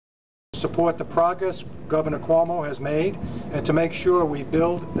support the progress Governor Cuomo has made and to make sure we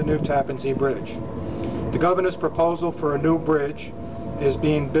build the new Tappan Zee Bridge. The Governor's proposal for a new bridge is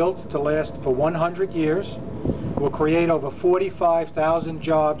being built to last for 100 years, will create over 45,000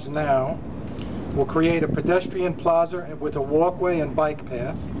 jobs now, will create a pedestrian plaza with a walkway and bike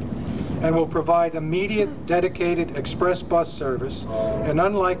path, and will provide immediate dedicated express bus service, and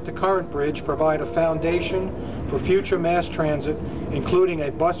unlike the current bridge, provide a foundation for future mass transit, including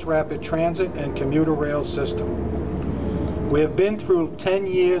a bus rapid transit and commuter rail system. We have been through 10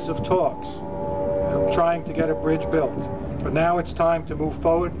 years of talks trying to get a bridge built, but now it's time to move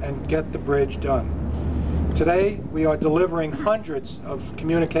forward and get the bridge done. Today, we are delivering hundreds of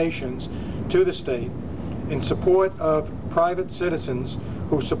communications to the state in support of private citizens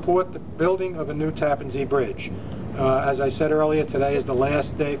who support the building of a new Tappan Zee Bridge. As I said earlier, today is the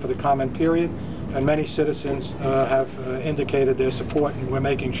last day for the comment period, and many citizens have indicated their support, and we're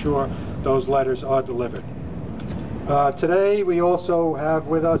making sure those letters are delivered. Today, we also have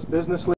with us business leaders.